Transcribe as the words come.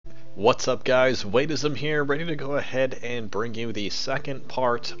What's up, guys? Wadeism here, ready to go ahead and bring you the second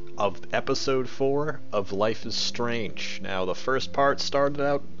part of episode 4 of Life is Strange. Now, the first part started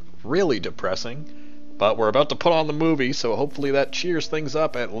out really depressing, but we're about to put on the movie, so hopefully that cheers things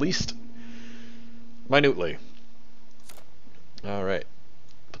up at least minutely. Alright,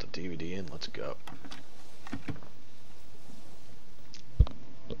 put the DVD in, let's go.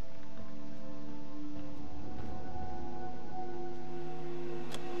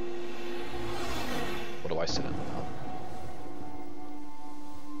 What do I sit in? Oh.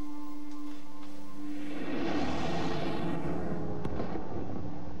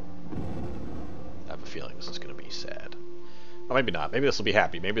 I have a feeling this is going to be sad. Well, maybe not. Maybe this will be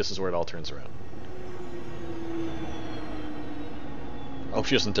happy. Maybe this is where it all turns around. I hope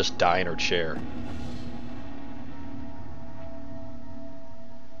she doesn't just die in her chair.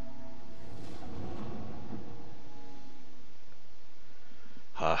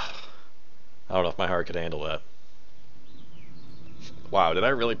 I don't know if my heart could handle that. Wow, did I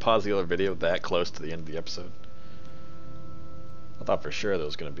really pause the other video that close to the end of the episode? I thought for sure there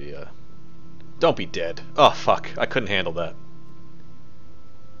was going to be a... Don't be dead. Oh, fuck. I couldn't handle that.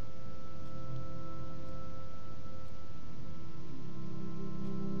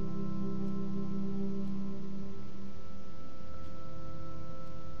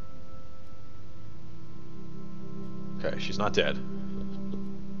 Okay, she's not dead.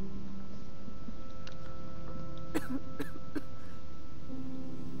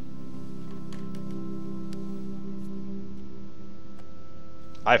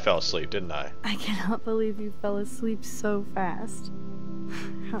 I fell asleep, didn't I? I cannot believe you fell asleep so fast.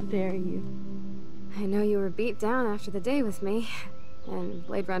 How dare you? I know you were beat down after the day with me, and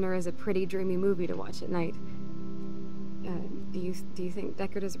Blade Runner is a pretty dreamy movie to watch at night. Do you think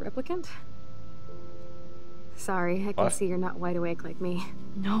Deckard is a replicant? Sorry, I can see you're not wide awake like me.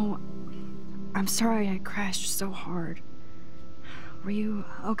 No, I'm sorry I crashed so hard. Were you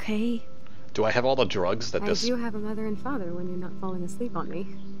okay? Do I have all the drugs that this... I do have a mother and father when you're not falling asleep on me.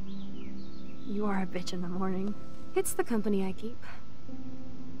 You are a bitch in the morning. It's the company I keep.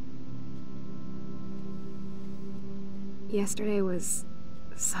 Yesterday was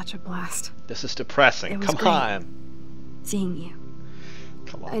such a blast. This is depressing. Come on. Seeing you.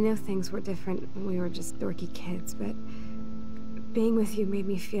 Come on. I know things were different when we were just dorky kids, but being with you made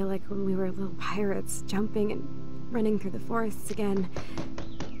me feel like when we were little pirates, jumping and running through the forests again.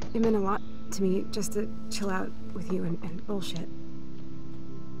 It meant a lot to me just to chill out with you and bullshit.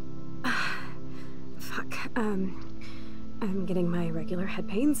 Fuck. I'm getting my regular head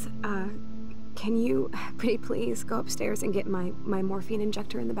pains. Can you pretty please go upstairs and get my morphine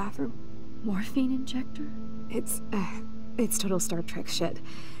injector in the bathroom? Morphine injector? It's total Star Trek shit.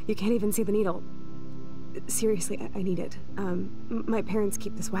 You can't even see the needle. Seriously, I need it. My parents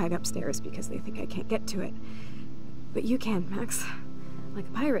keep the swag upstairs because they think I can't get to it. But you can, Max. Like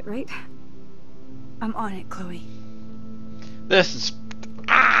a pirate, right? I'm on it, Chloe. This is...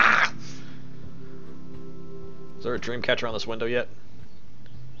 Ah! Is there a dream catcher on this window yet?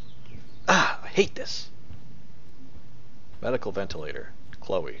 Ah, I hate this. Medical ventilator.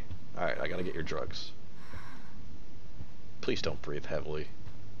 Chloe. Alright, I gotta get your drugs. Please don't breathe heavily.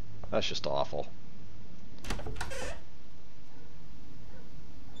 That's just awful.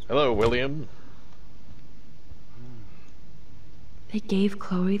 Hello, William. They gave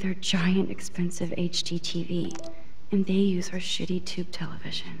Chloe their giant expensive HD TV, and they use her shitty tube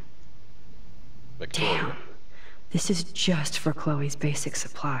television. Victoria. Damn. This is just for Chloe's basic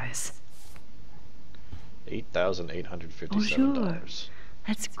supplies. $8,857. Oh, sure.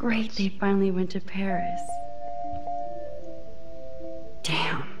 That's great. Nice. They finally went to Paris.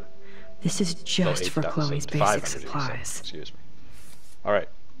 Damn. This is just for Chloe's basic supplies. Excuse me. Alright.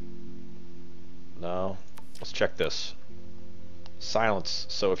 Now, let's check this. Silence.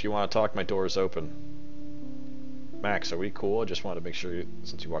 So if you want to talk, my door is open. Max, are we cool? I just wanted to make sure,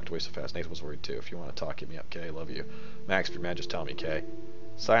 since you walked away so fast. Nathan was worried too. If you want to talk, hit me up, okay? Love you. Max, if you're mad, just tell me, okay?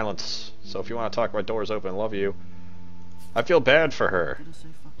 Silence. So if you want to talk, my door is open. Love you. I feel bad for her. I'm gonna say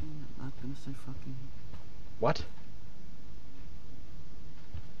fucking. I'm not gonna say fucking. What?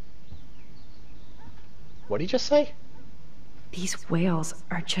 What did he just say? These whales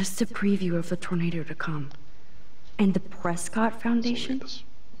are just a preview of the tornado to come. And the Prescott Foundation?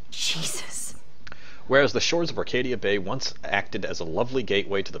 Jesus. Whereas the shores of Arcadia Bay once acted as a lovely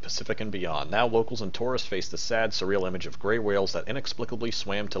gateway to the Pacific and beyond, now locals and tourists face the sad, surreal image of gray whales that inexplicably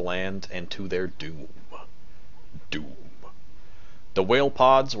swam to land and to their doom. Doom. The whale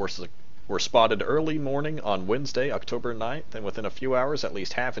pods were spotted early morning on Wednesday, October 9th, and within a few hours at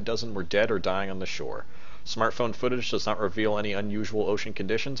least half a dozen were dead or dying on the shore. Smartphone footage does not reveal any unusual ocean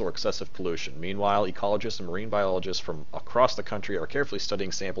conditions or excessive pollution. Meanwhile, ecologists and marine biologists from across the country are carefully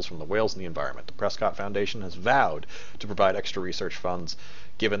studying samples from the whales in the environment. The Prescott Foundation has vowed to provide extra research funds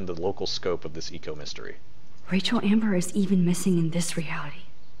given the local scope of this eco-mystery. Rachel Amber is even missing in this reality.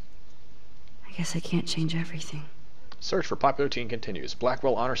 I guess I can't change everything. Search for popular teen continues.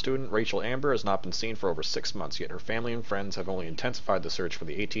 Blackwell honor student Rachel Amber has not been seen for over 6 months, yet her family and friends have only intensified the search for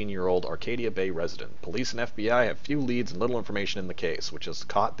the 18-year-old Arcadia Bay resident. Police and FBI have few leads and little information in the case, which has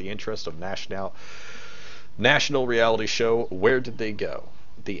caught the interest of national reality show Where Did They Go?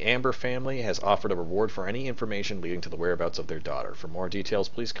 The Amber family has offered a reward for any information leading to the whereabouts of their daughter. For more details,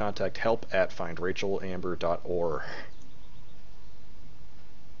 please contact help@findrachelamber.org.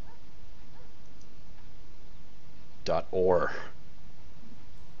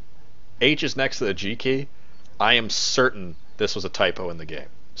 H is next to the G key. I am certain this was a typo in the game.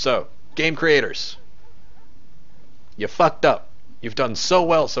 So, game creators, you fucked up. You've done so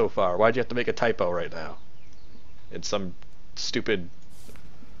well so far. Why'd you have to make a typo right now? It's some stupid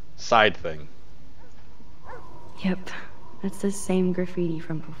side thing. Yep, that's the same graffiti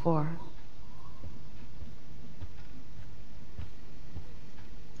from before.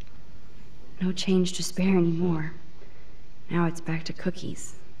 No change to spare anymore. Now it's back to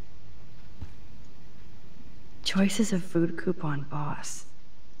cookies. Choice is a food coupon boss.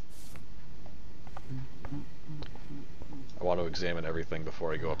 I want to examine everything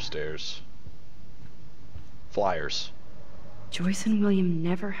before I go upstairs. Flyers. Joyce and William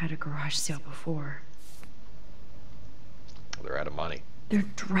never had a garage sale before. They're out of money. They're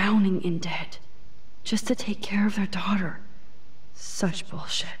drowning in debt just to take care of their daughter. Such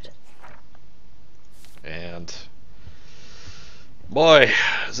bullshit. And boy,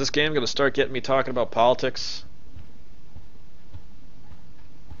 is this game going to start getting me talking about politics?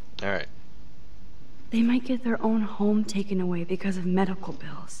 Alright. They might get their own home taken away because of medical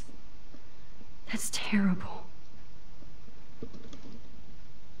bills. That's terrible.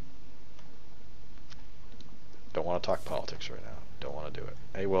 Don't want to talk politics right now. Don't want to do it.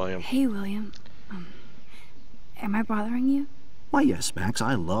 Hey, William. Hey, William. Am I bothering you? Why, yes, Max.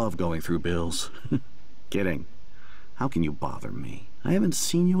 I love going through bills. Kidding. How can you bother me? I haven't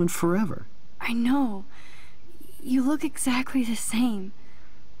seen you in forever. I know. You look exactly the same.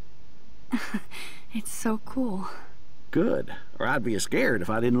 It's so cool. Good. Or I'd be scared if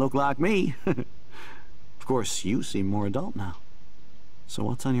I didn't look like me. Of course, you seem more adult now. So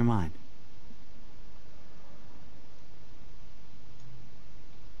what's on your mind?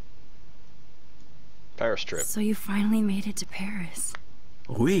 Paris trip. So you finally made it to Paris.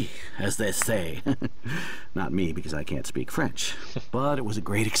 Oui, as they say. Not me, because I can't speak French. But it was a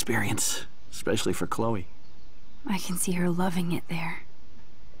great experience, especially for Chloe. I can see her loving it there.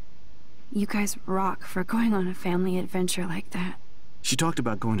 You guys rock for going on a family adventure like that. She talked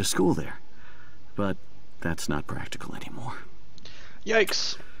about going to school there, but that's not practical anymore.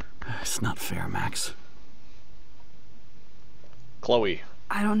 Yikes. It's not fair, Max. Chloe.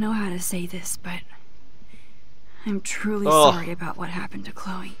 I don't know how to say this, but I'm truly sorry about what happened to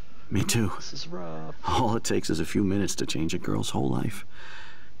Chloe. Me too. This is rough. All it takes is a few minutes to change a girl's whole life.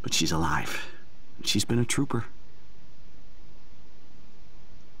 But she's alive. She's been a trooper.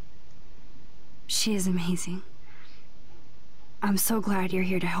 She is amazing. I'm so glad you're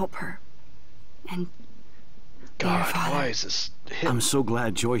here to help her. And be her God, father. why is this hit? I'm so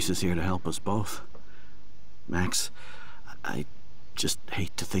glad Joyce is here to help us both. Max, I just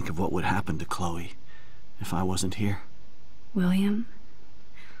hate to think of what would happen to Chloe if I wasn't here. William,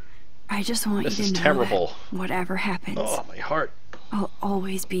 I just want This you is to know terrible. that whatever happens, Oh, my heart. I'll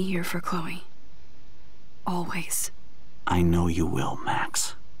always be here for Chloe. Always. I know you will,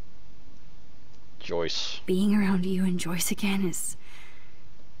 Max. Joyce. Being around you and Joyce again is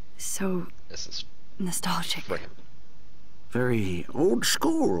so This is nostalgic. freaking. Very old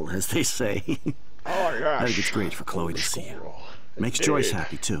school, as they say. Oh, gosh. I think it's great for Chloe to see you. Makes Joyce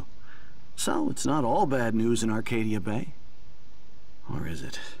happy, too. So, it's not all bad news in Arcadia Bay. Or is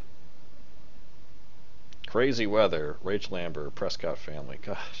it? Crazy weather. Rachel Amber, Prescott family.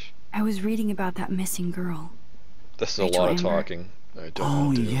 Gosh. I was reading about that missing girl. This is a Rachel lot of Amber. talking. I don't Oh,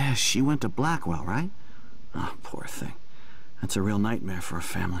 want to do. yeah, she went to Blackwell, right? Oh, poor thing. That's a real nightmare for a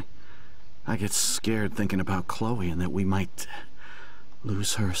family. I get scared thinking about Chloe and that we might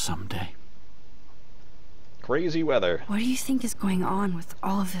lose her someday. Crazy weather. What do you think is going on with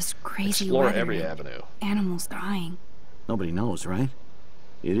all of this crazy Explore weather every and avenue. animals dying? Nobody knows, right?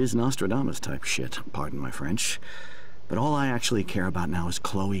 It is Nostradamus type shit, pardon my French. But all I actually care about now is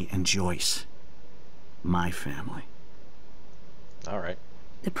Chloe and Joyce. My family. All right.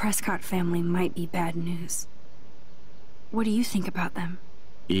 The Prescott family might be bad news. What do you think about them?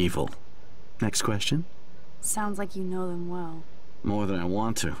 Evil. Next question? Sounds like you know them well. More than I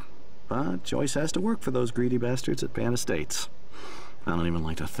want to. But Joyce has to work for those greedy bastards at Pan Estates. I don't even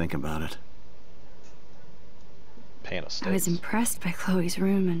like to think about it. Pan Estates. I was impressed by Chloe's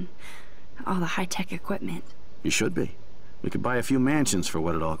room and all the high-tech equipment. You should be. We could buy a few mansions for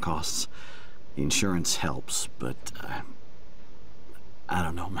what it all costs. The insurance helps, but I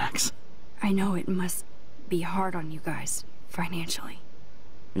don't know, Max. I know it must be hard on you guys, financially.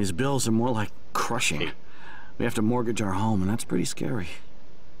 These bills are more like crushing. We have to mortgage our home, and that's pretty scary.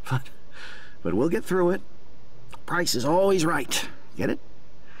 But we'll get through it. Price is always right. Get it?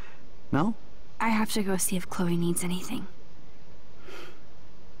 No? I have to go see if Chloe needs anything.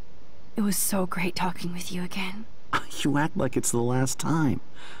 It was so great talking with you again. You act like it's the last time.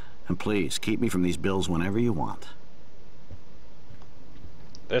 And please, keep me from these bills whenever you want.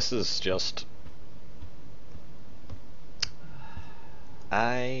 This is just...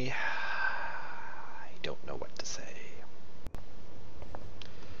 I don't know what to say.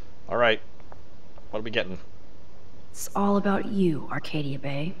 Alright. What are we getting? It's all about you, Arcadia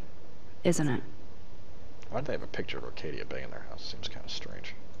Bay, isn't it? Why do they have a picture of Arcadia Bay in their house? Seems kind of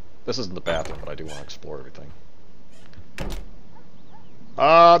strange. This isn't the bathroom, but I do want to explore everything. Did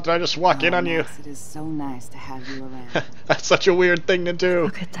I just walk in on you? Max, it is so nice to have you around. That's such a weird thing to do.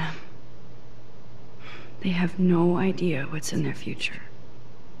 Look at them. They have no idea what's in their future.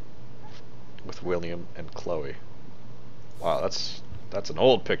 With William and Chloe. Wow, that's an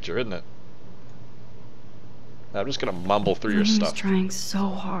old picture, isn't it? I'm just gonna mumble through your William's stuff. trying so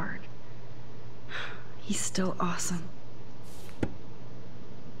hard. He's still awesome.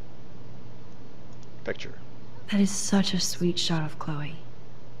 Picture. That is such a sweet shot of Chloe.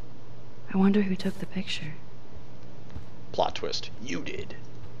 I wonder who took the picture. Plot twist. You did.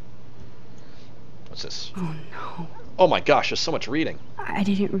 What's this? Oh no. Oh my gosh, there's so much reading. I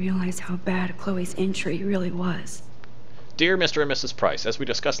didn't realize how bad Chloe's injury really was. Dear Mr. and Mrs. Price, as we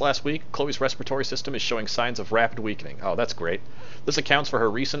discussed last week, Chloe's respiratory system is showing signs of rapid weakening. Oh, that's great. This accounts for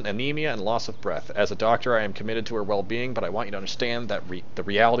her recent anemia and loss of breath. As a doctor, I am committed to her well-being, but I want you to understand that the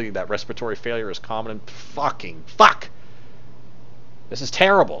reality that respiratory failure is common in fuck! This is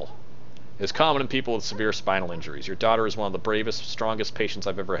terrible. It is common in people with severe spinal injuries. Your daughter is one of the bravest, strongest patients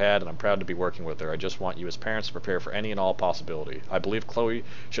I've ever had, and I'm proud to be working with her. I just want you as parents to prepare for any and all possibility. I believe Chloe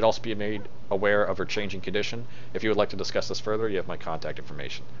should also be made aware of her changing condition. If you would like to discuss this further, you have my contact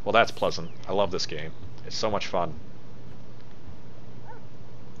information. Well, that's pleasant. I love this game. It's so much fun.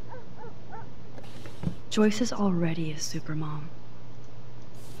 Joyce is already a supermom.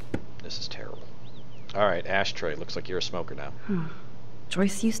 This is terrible. Alright, ashtray. Looks like you're a smoker now. Huh.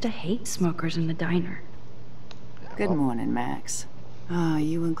 Joyce used to hate smokers in the diner. Yeah, Good well, morning, Max. Ah,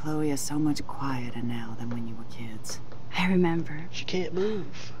 you and Chloe are so much quieter now than when you were kids. I remember. she can't move.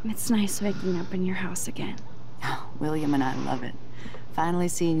 It's nice waking up in your house again. Oh, William and I love it. Finally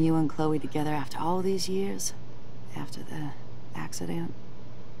seeing you and Chloe together after all these years. After the accident.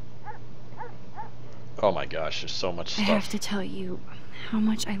 Oh my gosh, there's so much I have stuff. to tell you how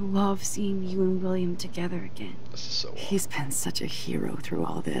much I love seeing you and William together again. This is so He's been such a hero through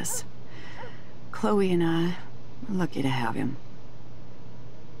all this. Chloe and I are lucky to have him.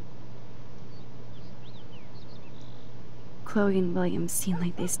 Chloe and William seem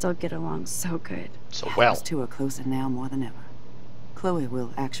like they still get along so good. so well. Those two are closer now more than ever. Chloe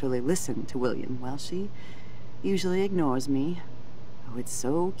will actually listen to William while she usually ignores me. Oh, it's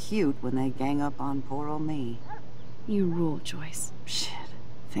so cute when they gang up on poor old me. You rule, Joyce. Shit.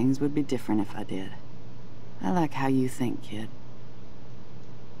 Things would be different if I did. I like how you think, kid.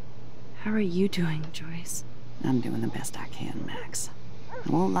 How are you doing, Joyce? I'm doing the best I can, Max. I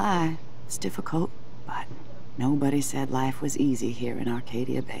won't lie. It's difficult, but nobody said life was easy here in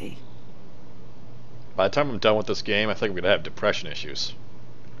Arcadia Bay. By the time I'm done with this game, I think I'm gonna have depression issues.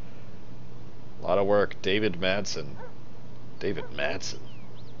 A lot of work. David Madsen. David Madsen.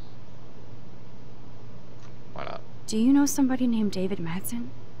 Why not? Do you know somebody named David Madsen?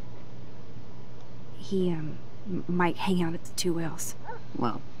 He, might hang out at the Two Whales.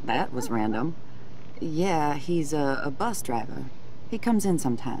 Well, that was random. Yeah, he's a bus driver. He comes in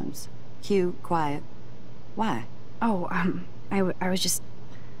sometimes. Cute, quiet. Why? Oh, I was just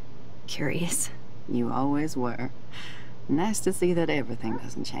curious. You always were. Nice to see that everything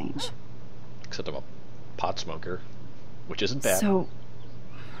doesn't change. Except I'm a pot smoker, which isn't bad. So,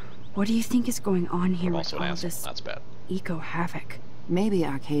 what do you think is going on here I'm with also an all asshole. this That's bad. eco-havoc? Maybe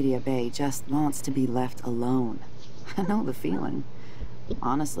Arcadia Bay just wants to be left alone. I know the feeling.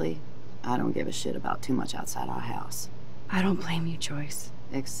 Honestly, I don't give a shit about too much outside our house. I don't blame you, Joyce.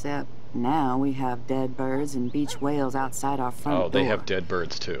 Except now we have dead birds and beach whales outside our front door. Oh, they have dead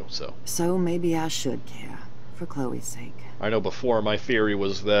birds too, so. So maybe I should care, for Chloe's sake. I know before my theory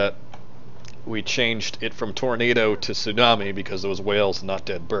was that we changed it from tornado to tsunami because there was whales, not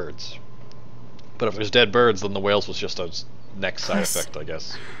dead birds. But if there's dead birds, then the whales was just a next side effect, I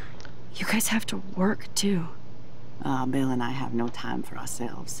guess. You guys have to work, too. Bill and I have no time for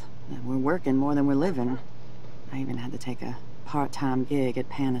ourselves. We're working more than we're living. I even had to take a part-time gig at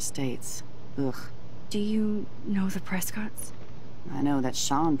Pan Estates. Ugh. Do you know the Prescotts? I know that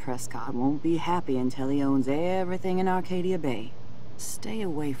Sean Prescott won't be happy until he owns everything in Arcadia Bay. Stay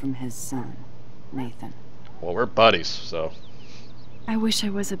away from his son, Nathan. Well, we're buddies, so. I wish I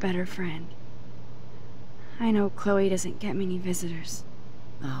was a better friend. I know Chloe doesn't get many visitors.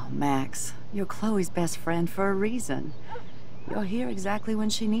 Oh, Max, you're Chloe's best friend for a reason. You're here exactly when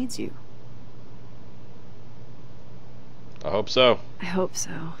she needs you. I hope so. I hope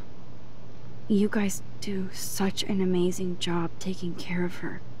so. You guys do such an amazing job taking care of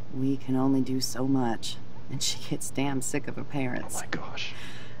her. We can only do so much, and she gets damn sick of her parents. Oh my gosh.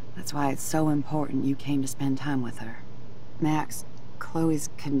 That's why it's so important you came to spend time with her. Max, Chloe's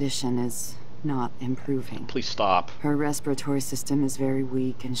condition is not improving. Please stop. Her respiratory system is very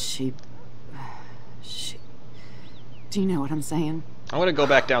weak, and she... Do you know what I'm saying? I'm gonna go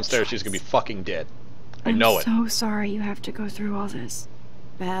back downstairs. She's gonna be fucking dead. I know it. I'm so sorry you have to go through all this.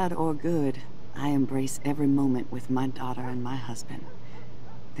 Bad or good, I embrace every moment with my daughter and my husband.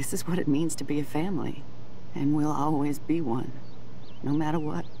 This is what it means to be a family, and we'll always be one, no matter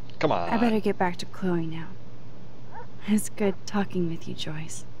what. Come on. I better get back to Chloe now. It's good talking with you,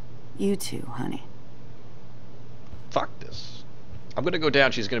 Joyce. You too, honey. Fuck this. I'm gonna go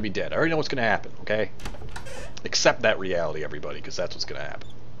down. She's gonna be dead. I already know what's gonna happen, okay? Accept that reality, everybody, because that's what's gonna happen.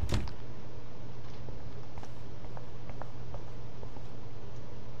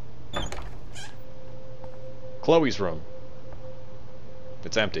 Chloe's room.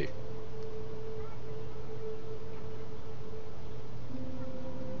 It's empty.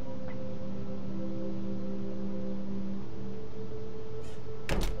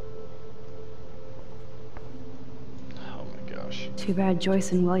 Oh my gosh. Too bad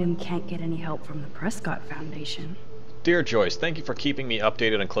Joyce and William can't get any help from the Prescott Foundation. Dear Joyce, thank you for keeping me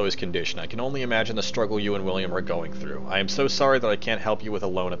updated on Chloe's condition. I can only imagine the struggle you and William are going through. I am so sorry that I can't help you with a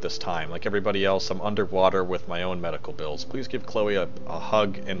loan at this time. Like everybody else, I'm underwater with my own medical bills. Please give Chloe a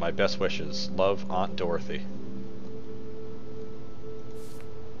hug and my best wishes. Love, Aunt Dorothy.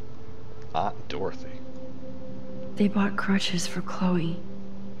 Aunt Dorothy. They bought crutches for Chloe,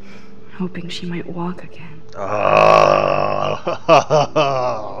 hoping she might walk again.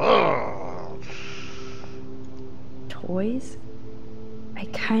 Toys? I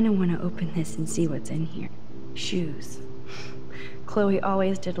kinda want to open this and see what's in here. Shoes. Chloe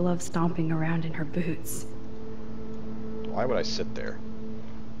always did love stomping around in her boots. Why would I sit there?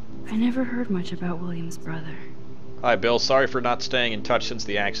 I never heard much about William's brother. Hi, Bill. Sorry for not staying in touch since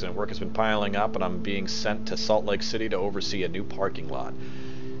the accident. Work has been piling up, and I'm being sent to Salt Lake City to oversee a new parking lot.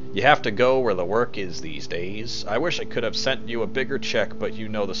 You have to go where the work is these days. I wish I could have sent you a bigger check, but you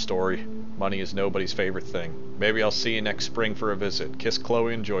know the story. Money is nobody's favorite thing. Maybe I'll see you next spring for a visit. Kiss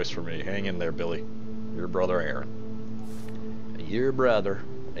Chloe and Joyce for me. Hang in there, Billy. Your brother, Aaron. Your brother,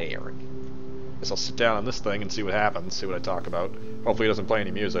 Aaron. Guess I'll sit down on this thing and see what happens, see what I talk about. Hopefully it doesn't play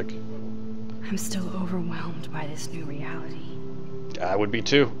any music. I'm still overwhelmed by this new reality. I would be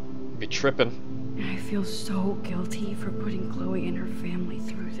too. Be tripping. And I feel so guilty for putting Chloe and her family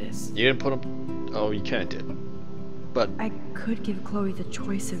through this. You didn't put them... Oh, you kinda did. But... I could give Chloe the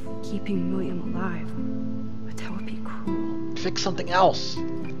choice of keeping William alive, but that would be cruel. Fix something else.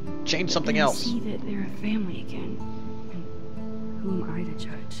 Change something And else. see that they're a family again. And who am I to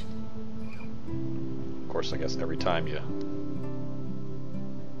judge? Of course, I guess every time you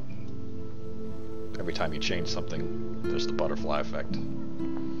change something, there's the butterfly effect.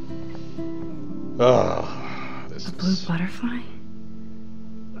 Ugh, this A blue is... butterfly?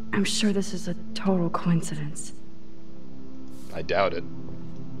 I'm sure this is a total coincidence. I doubt it.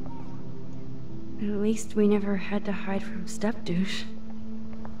 At least we never had to hide from Step-douche.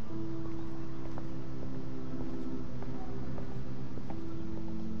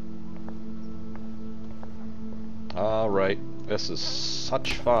 Alright, this is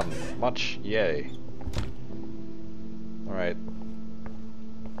such fun. Much yay. Alright.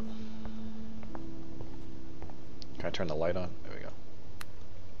 Can I turn the light on? There we go.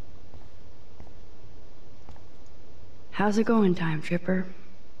 How's it going, Time Tripper?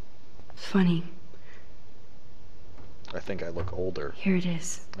 Funny. I think I look older. Here it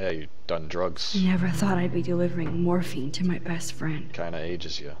is. Yeah, you've done drugs. Never thought I'd be delivering morphine to my best friend. Kinda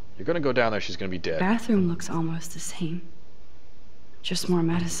ages you. You're gonna go down there, she's gonna be dead. Bathroom looks almost the same. Just more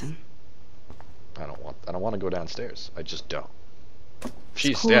medicine. I don't want to go downstairs. I just don't. If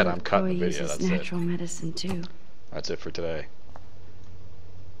she's It's cool dead, that I'm cutting the Chloe video. uses That's natural it. medicine too. That's it for today.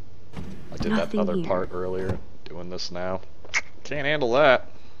 I did Nothing that other here. part earlier. Doing this now. Can't handle that.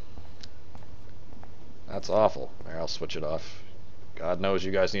 That's awful. There, I'll switch it off. God knows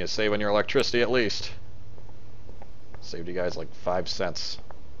you guys need to save on your electricity at least. Saved you guys like 5 cents.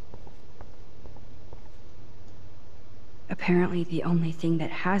 Apparently the only thing that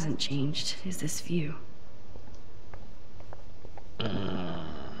hasn't changed is this view.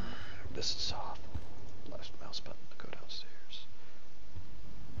 This is awful. Left mouse button to go downstairs.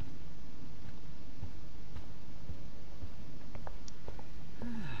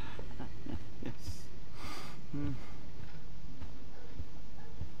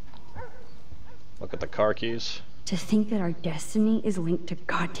 Look at the car keys. To think that our destiny is linked to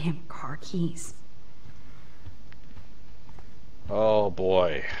goddamn car keys. Oh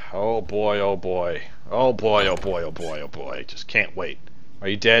boy. Oh boy, oh boy. Oh boy, oh boy, oh boy, oh boy. Just can't wait. Are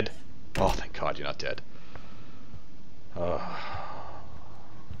you dead? Oh, thank God you're not dead.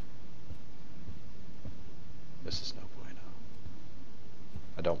 This is no bueno.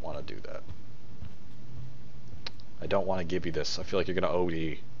 I don't want to do that. I don't want to give you this. I feel like you're gonna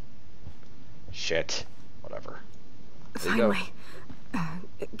OD. Shit. Whatever. There you go. Finally.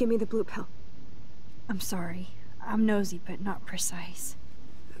 Give me the blue pill. I'm sorry. I'm nosy, but not precise.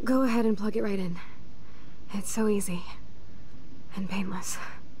 Go ahead and plug it right in. It's so easy. And painless.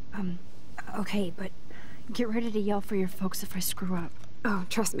 Okay, but get ready to yell for your folks if I screw up. Oh,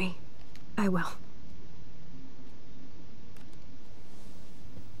 trust me. I will.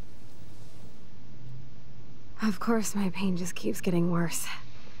 Of course, my pain just keeps getting worse.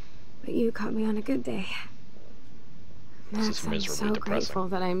 But you caught me on a good day. This is Max, I'm miserably so depressing. grateful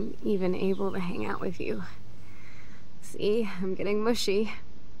that I'm even able to hang out with you. See, I'm getting mushy.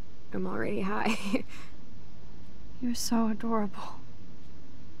 I'm already high. You're so adorable.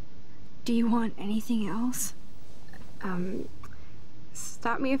 Do you want anything else?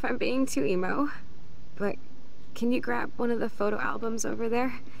 Stop me if I'm being too emo, but can you grab one of the photo albums over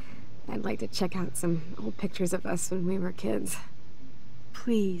there? I'd like to check out some old pictures of us when we were kids.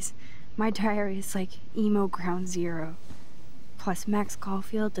 Please. My diary is like emo ground zero. Plus, Max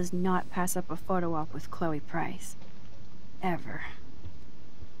Caulfield does not pass up a photo op with Chloe Price. Ever.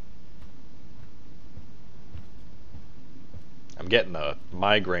 I'm getting a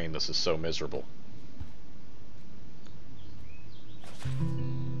migraine. This is so miserable.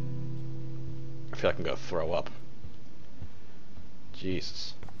 I feel like I'm gonna throw up.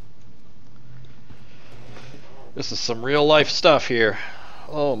 Jesus. This is some real life stuff here.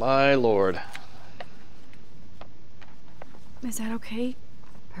 Oh my lord. Is that okay?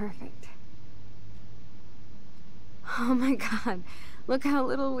 Perfect. Oh my god, look how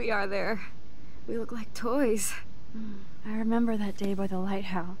little we are there. We look like toys. I remember that day by the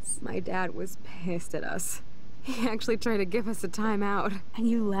lighthouse. My dad was pissed at us. He actually tried to give us a timeout. And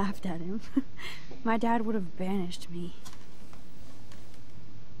you laughed at him. My dad would have banished me.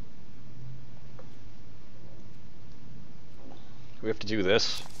 We have to do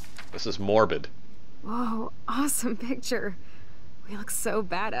this? This is morbid. Whoa, awesome picture. We look so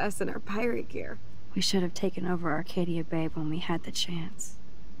badass in our pirate gear. We should have taken over Arcadia Bay when we had the chance.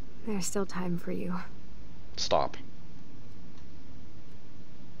 There's still time for you. Stop.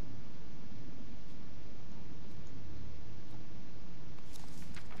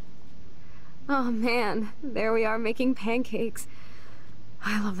 Oh man, there we are making pancakes.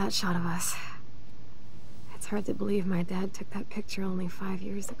 I love that shot of us. It's hard to believe my dad took that picture only 5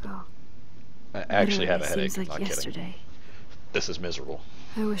 years ago. I actually had a Literally headache. seems like Not yesterday. kidding. This is miserable.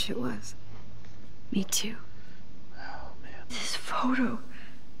 I wish it was. Me too. Oh man. This photo...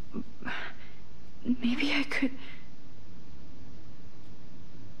 Maybe I could...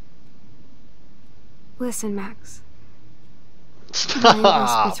 Listen, Max. My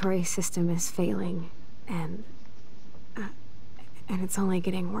Stop! respiratory system is failing, and it's only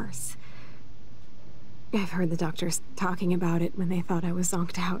getting worse. I've heard the doctors talking about it when they thought I was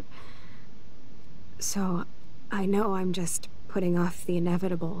zonked out. So, I know I'm just putting off the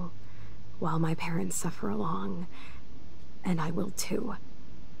inevitable while my parents suffer along, and I will too.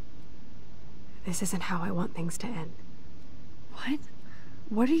 This isn't how I want things to end. What?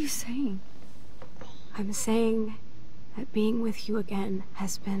 What are you saying? I'm saying that being with you again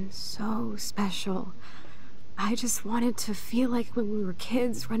has been so special. I just wanted to feel like when we were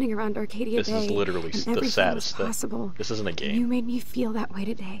kids running around Arcadia This Bay is literally and the everything saddest was possible. thing. This isn't a And game. you made me feel that way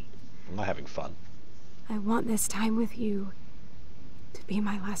today. I'm not having fun. I want this time with you to be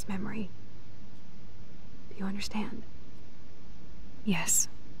my last memory. Do you understand? Yes,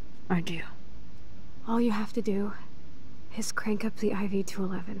 I do. All you have to do is crank up the IV to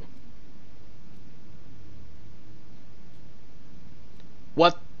 11.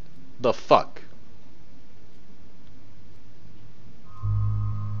 What the fuck?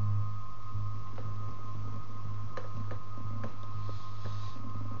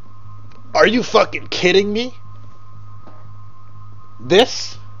 Are you fucking kidding me?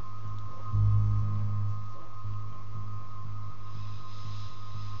 This?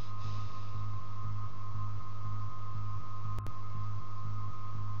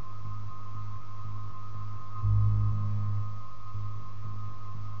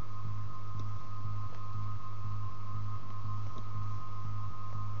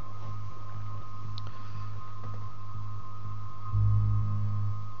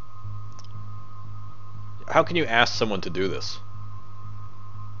 How can you ask someone to do this?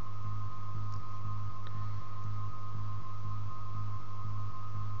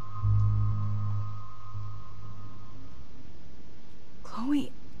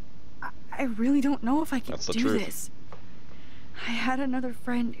 Chloe, I really don't know if I can That's the do truth. this. I had another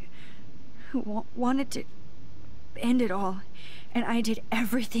friend who wanted to end it all, and I did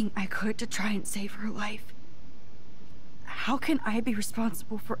everything I could to try and save her life. How can I be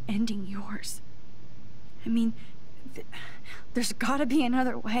responsible for ending yours? I mean, there's gotta be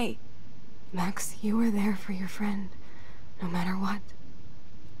another way. Max, you were there for your friend, no matter what.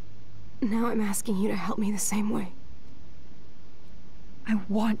 Now I'm asking you to help me the same way. I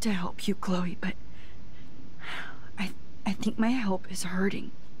want to help you, Chloe, but I think my help is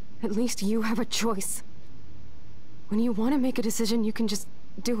hurting. At least you have a choice. When you want to make a decision, you can just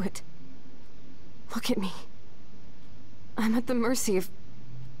do it. Look at me. I'm at the mercy of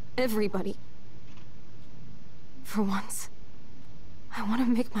everybody. For once, I want to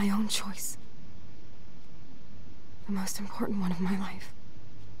make my own choice. The most important one of my life.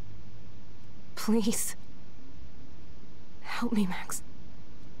 Please. Help me, Max.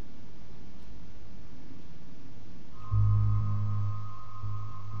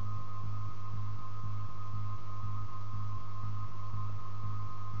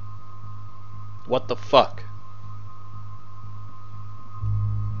 What the fuck?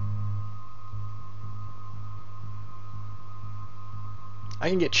 I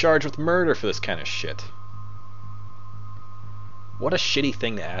can get charged with murder for this kind of shit. What a shitty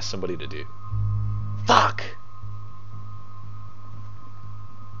thing to ask somebody to do. Fuck!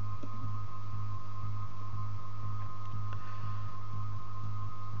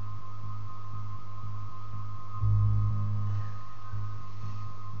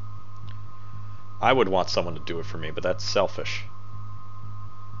 I would want someone to do it for me, but that's selfish.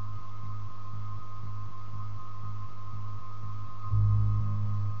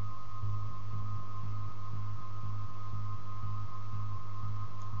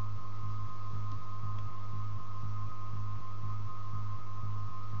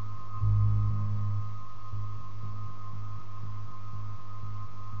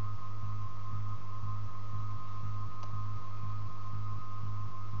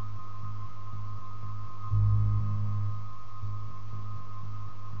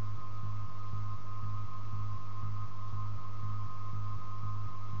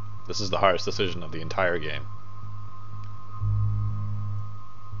 This is the hardest decision of the entire game.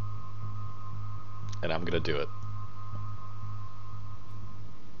 And I'm gonna do it.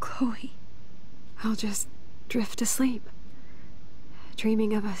 Chloe. I'll just drift asleep,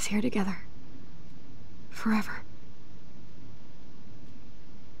 dreaming of us here together. Forever.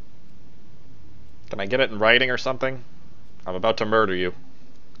 Can I get it in writing or something? I'm about to murder you.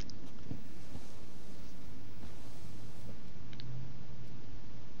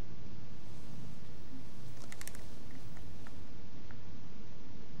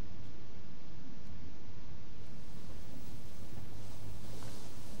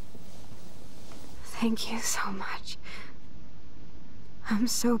 Thank you so much. I'm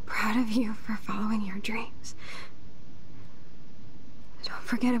so proud of you for following your dreams. Don't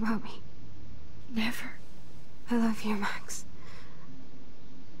forget about me. Never. I love you, Max.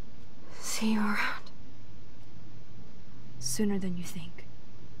 See you around. Sooner than you think.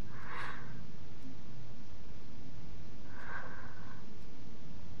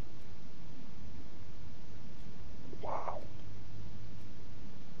 Wow.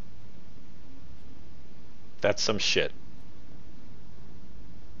 That's some shit.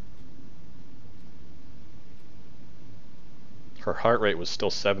 Her heart rate was still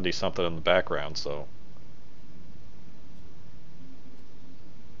 70 something in the background, so.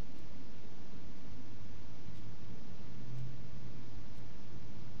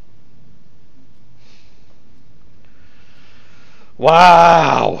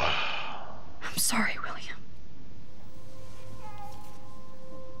 Wow! I'm sorry, William.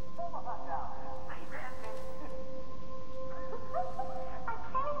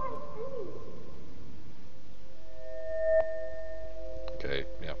 Okay,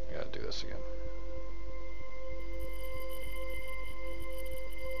 yep, gotta do this again.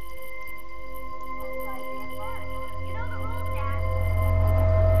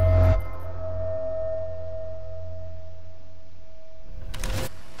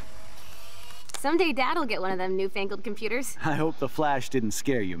 Someday Dad'll get one of them newfangled computers. I hope the flash didn't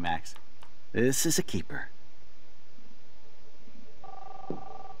scare you, Max. This is a keeper.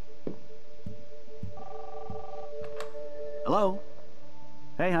 Hello?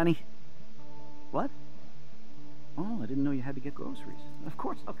 Hey, honey. What? Oh, I didn't know you had to get groceries. Of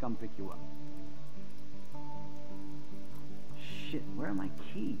course I'll come pick you up. Shit, where are my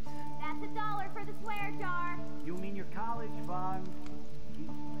keys? That's $1 for the swear jar. You mean your college fund?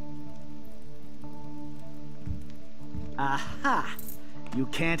 Aha! You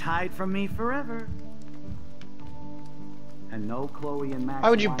can't hide from me forever. And no Chloe and Max. Why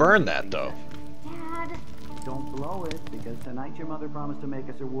would you burn that, though? Dad. Don't blow it, because tonight your mother promised to make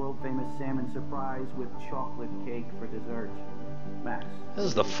us a world-famous salmon surprise with chocolate cake for dessert. Max. This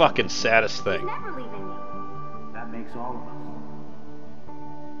is the fucking saddest He's thing. never leaving me. That makes all of us.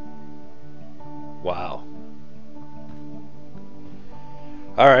 Wow.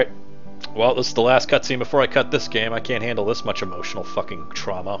 Alright. Well, this is the last cutscene before I cut this game. I can't handle this much emotional fucking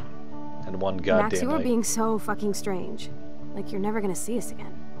trauma in one goddamn Max, you are night. being so fucking strange. Like you're never gonna see us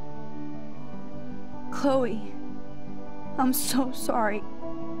again. Chloe, I'm so sorry.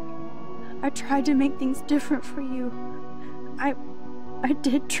 I tried to make things different for you. I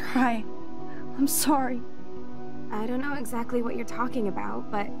did try. I'm sorry. I don't know exactly what you're talking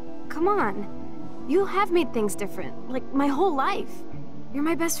about, but come on. You have made things different, like my whole life. You're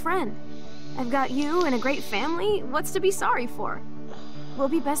my best friend. I've got you and a great family. What's to be sorry for? We'll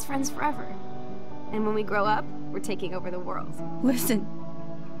be best friends forever. And when we grow up, we're taking over the world. Listen,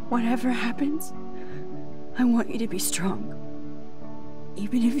 whatever happens, I want you to be strong.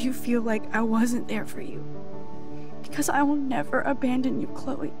 Even if you feel like I wasn't there for you. Because I will never abandon you,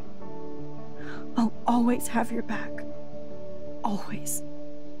 Chloe. I'll always have your back. Always.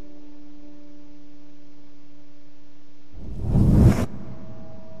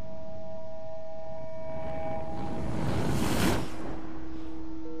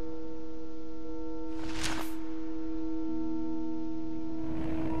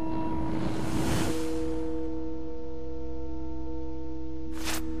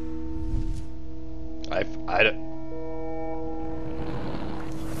 I don't...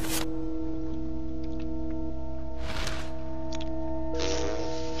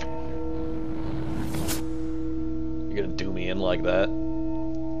 You're gonna do me in like that?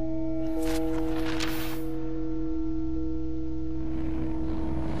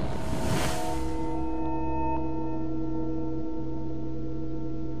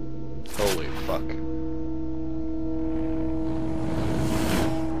 Holy fuck.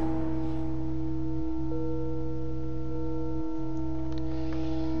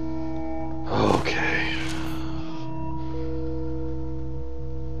 Okay.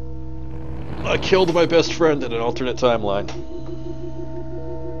 I killed my best friend in an alternate timeline.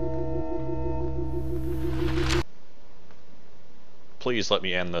 Please let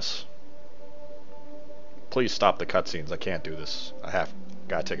me end this. Please stop the cutscenes. I can't do this.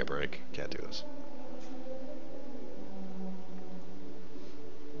 Gotta take a break. Can't do this.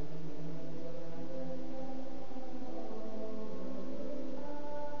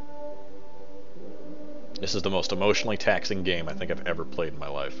 This is the most emotionally taxing game I think I've ever played in my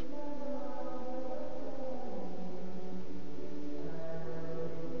life.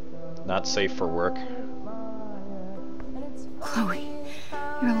 Not safe for work. Chloe,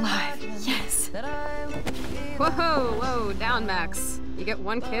 you're alive. Yes. Whoa, whoa, down, Max. You get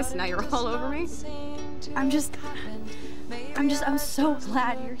one kiss, now you're all over me? I'm so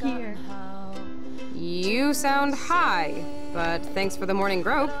glad you're here. You sound high, but thanks for the morning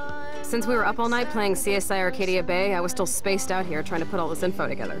grope. Since we were up all night playing CSI Arcadia Bay, I was still spaced out here trying to put all this info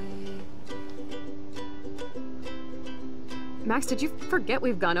together. Max, did you forget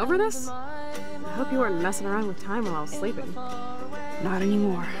we've gone over this? I hope you weren't messing around with time while I was sleeping. Not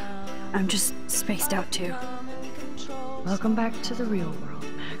anymore. I'm just spaced out too. Welcome back to the real world,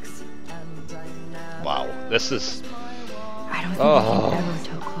 Max. Wow, this is... I I don't think I can ever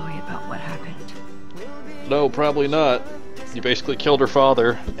tell Chloe about what happened. No, probably not. You basically killed her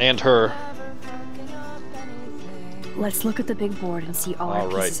father and her. Let's look at the big board and see all our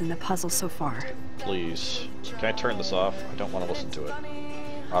pieces in the puzzle so far. Please. Can I turn this off? I don't want to listen to it.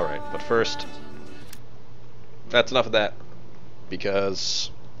 Alright, but first, that's enough of that.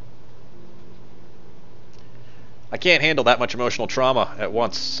 Because I can't handle that much emotional trauma at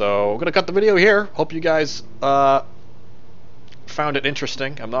once. So I'm going to cut the video here. Hope you guys found it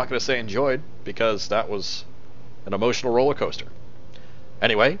interesting. I'm not going to say enjoyed, because that was an emotional roller coaster.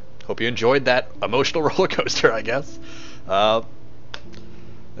 Anyway, hope you enjoyed that emotional roller coaster, I guess. And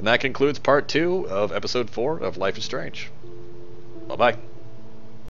that concludes part 2 of episode 4 of Life is Strange. Bye-bye.